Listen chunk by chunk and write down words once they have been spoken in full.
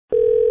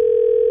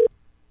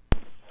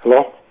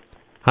Hello?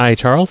 Hi,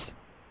 Charles?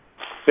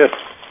 Yes.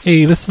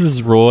 Hey, this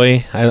is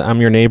Roy.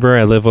 I'm your neighbor.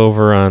 I live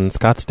over on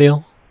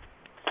Scottsdale.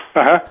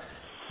 Uh-huh.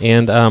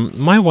 And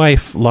my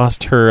wife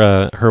lost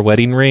her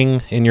wedding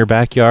ring in your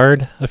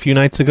backyard a few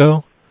nights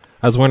ago.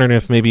 I was wondering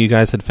if maybe you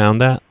guys had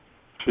found that.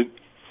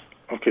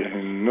 Okay,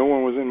 no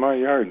one was in my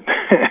yard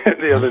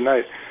the other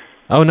night.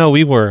 Oh, no,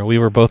 we were. We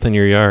were both in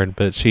your yard.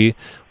 But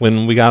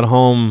when we got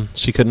home,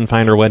 she couldn't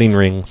find her wedding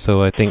ring.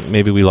 So I think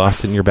maybe we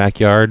lost it in your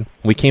backyard.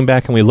 We came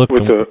back and we looked.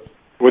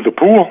 With the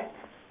pool?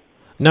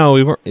 No,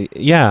 we were.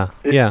 Yeah.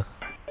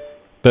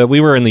 But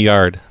we were in the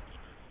yard.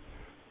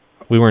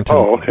 We weren't.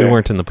 Okay. We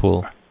weren't in the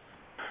pool.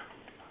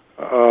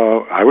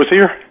 I was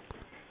here.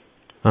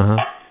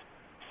 Uh-huh.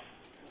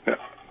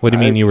 What do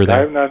you mean you were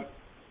there?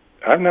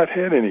 I've not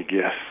had any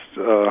guests.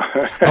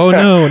 Oh,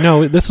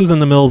 no. This was in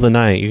the middle of the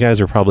night. You guys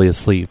were probably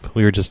asleep.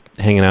 We were just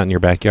hanging out in your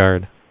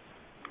backyard.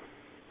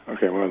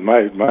 Okay, well,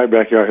 my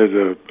backyard has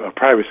a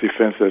privacy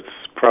fence that's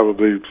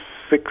probably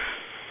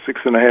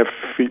 6.5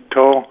 feet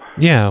tall.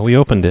 Yeah, we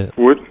opened it.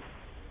 Wood?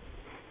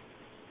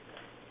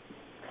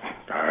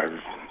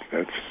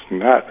 That's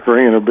not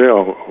ringing a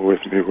bell with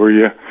me. Were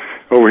you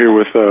over here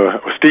with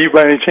Steve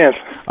by any chance?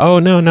 Oh,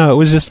 no. It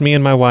was just me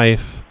and my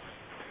wife.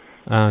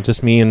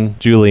 Just me and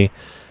Julie.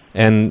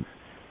 And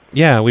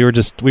yeah, we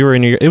were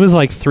in your, it was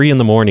like 3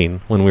 a.m.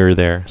 when we were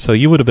there. So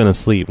you would have been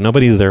asleep.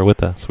 Nobody's there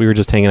with us. We were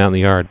just hanging out in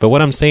the yard. But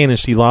what I'm saying is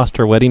she lost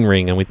her wedding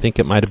ring and we think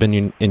it might have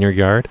been in your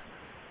yard.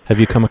 Have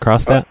you come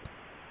across that?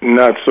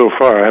 Not so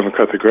far. I haven't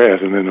cut the grass,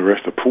 and then the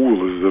rest of the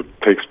pool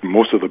takes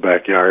most of the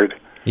backyard.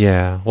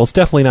 Yeah. Well, it's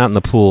definitely not in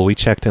the pool. We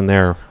checked in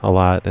there a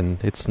lot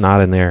and it's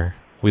not in there.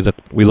 We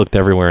looked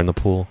everywhere in the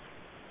pool.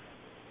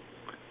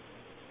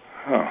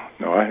 Oh,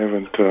 no, I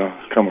haven't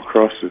come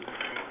across it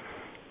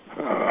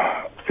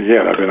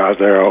yet. I've been out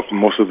there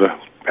most of the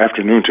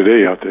afternoon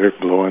today out there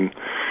blowing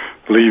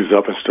leaves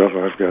up and stuff.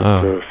 I've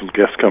got some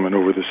guests coming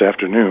over this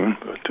afternoon.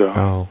 But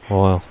oh,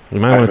 well, you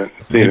might want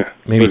to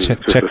maybe check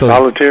those.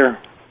 Solitaire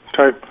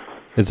type?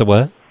 Is it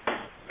what?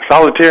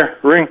 Solitaire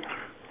ring?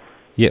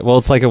 Yeah, well,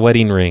 it's like a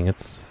wedding ring.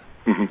 It's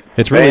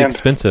really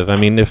expensive. I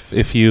mean,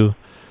 if you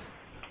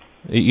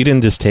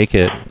didn't just take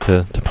it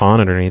to pawn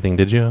it or anything,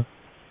 did you?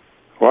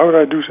 Why would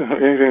I do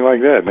anything like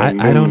that?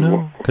 I don't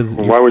know.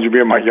 Why would you be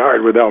in my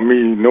yard without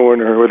me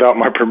knowing or without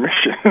my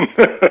permission?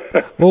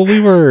 Well, we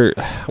were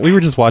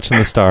just watching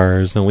the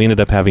stars, and we ended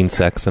up having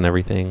sex and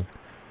everything.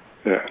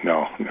 Yeah,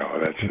 no,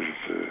 that's just,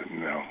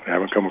 no. I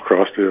haven't come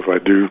across it. If I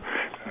do,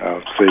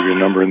 I'll save your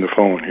number in the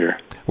phone here.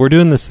 We're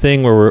doing this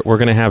thing where we're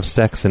going to have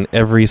sex in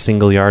every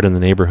single yard in the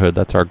neighborhood.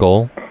 That's our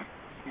goal.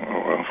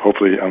 Well,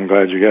 hopefully, I'm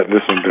glad you got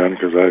this one done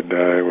because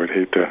I would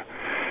hate to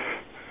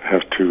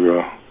have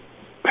to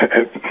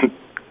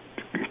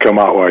come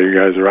out while you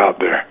guys are out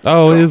there.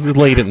 Oh, it was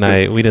late at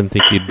night. We didn't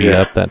think you'd be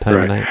up that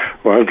time of night.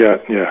 Well, I've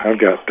got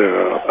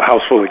a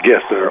house full of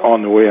guests that are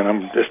on the way, and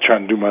I'm just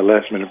trying to do my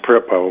last minute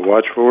prep. I will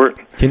watch for it.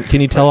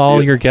 Can you tell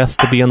all your guests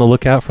to be on the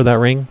lookout for that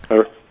ring?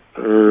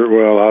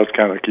 Well, I'll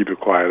kind of keep it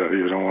quiet.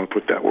 You don't want to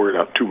put that word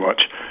out too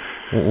much.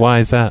 Why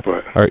is that?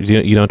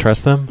 You don't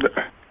trust them?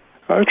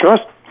 I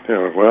trust.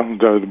 Well,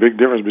 the big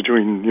difference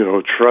between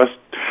trust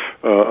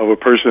of a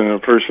person and a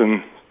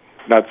person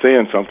not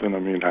saying something. I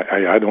mean,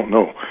 I don't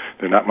know.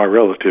 They're not my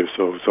relatives,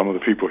 so some of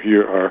the people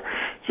here are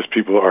just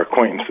people, are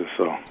acquaintances.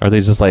 So are they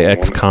just like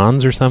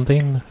ex-cons or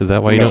something? Is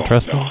that why you don't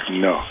trust them?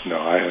 No.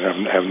 I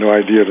have no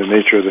idea the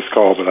nature of this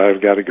call, but I've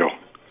got to go.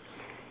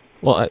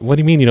 Well, what do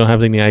you mean you don't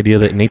have any idea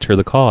the nature of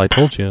the call? I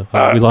told you.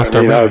 We lost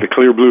our ring. Out of the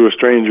clear blue, a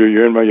stranger,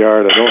 you're in my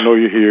yard. I don't know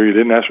you're here. You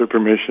didn't ask for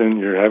permission.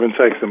 You're having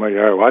sex in my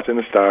yard, watching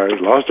the stars,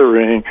 lost a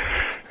ring,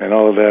 and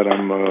all of that. I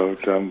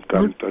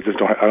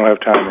don't have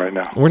time right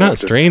now. We're not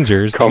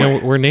strangers.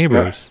 We're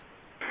neighbors.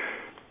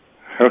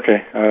 No.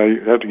 Okay.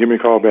 You have to give me a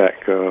call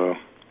back.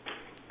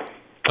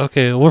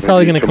 Okay. We're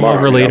probably going to come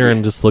over later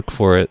and just look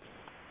for it.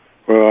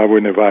 Well, I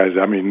wouldn't advise.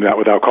 I mean, not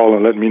without calling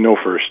and letting me know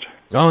first.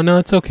 Oh, no,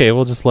 it's okay.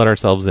 We'll just let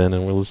ourselves in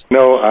and we'll just...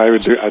 No, I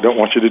don't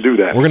want you to do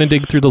that. We're going to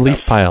dig through the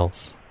leaf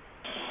piles.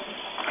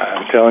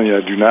 I'm telling you,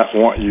 I do not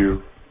want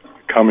you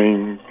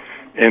coming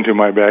into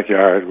my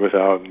backyard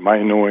without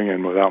my knowing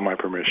and without my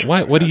permission.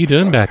 What are you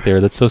doing back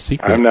there that's so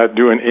secret? I'm not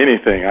doing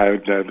anything.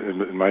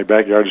 My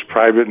backyard is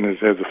private and it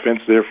has a fence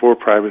there for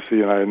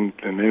privacy, and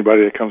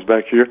anybody that comes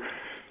back here,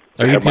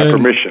 they have my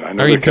permission. I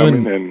know they're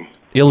coming and...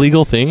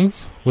 illegal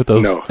things with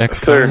those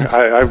ex-cons?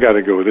 Sir, I've got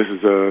to go. This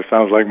is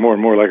sounds like more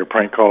and more like a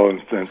prank call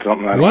and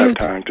something I don't have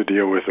time to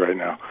deal with right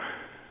now.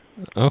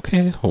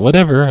 Okay,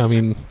 whatever. I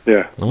mean...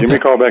 Yeah, give me a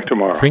call back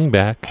tomorrow. Ring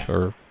back,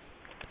 or...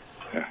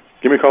 Yeah,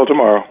 give me a call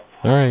tomorrow.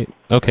 All right,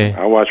 okay.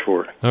 I'll watch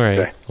for it. All right,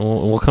 okay.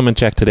 We'll come and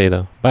check today,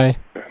 though. Bye.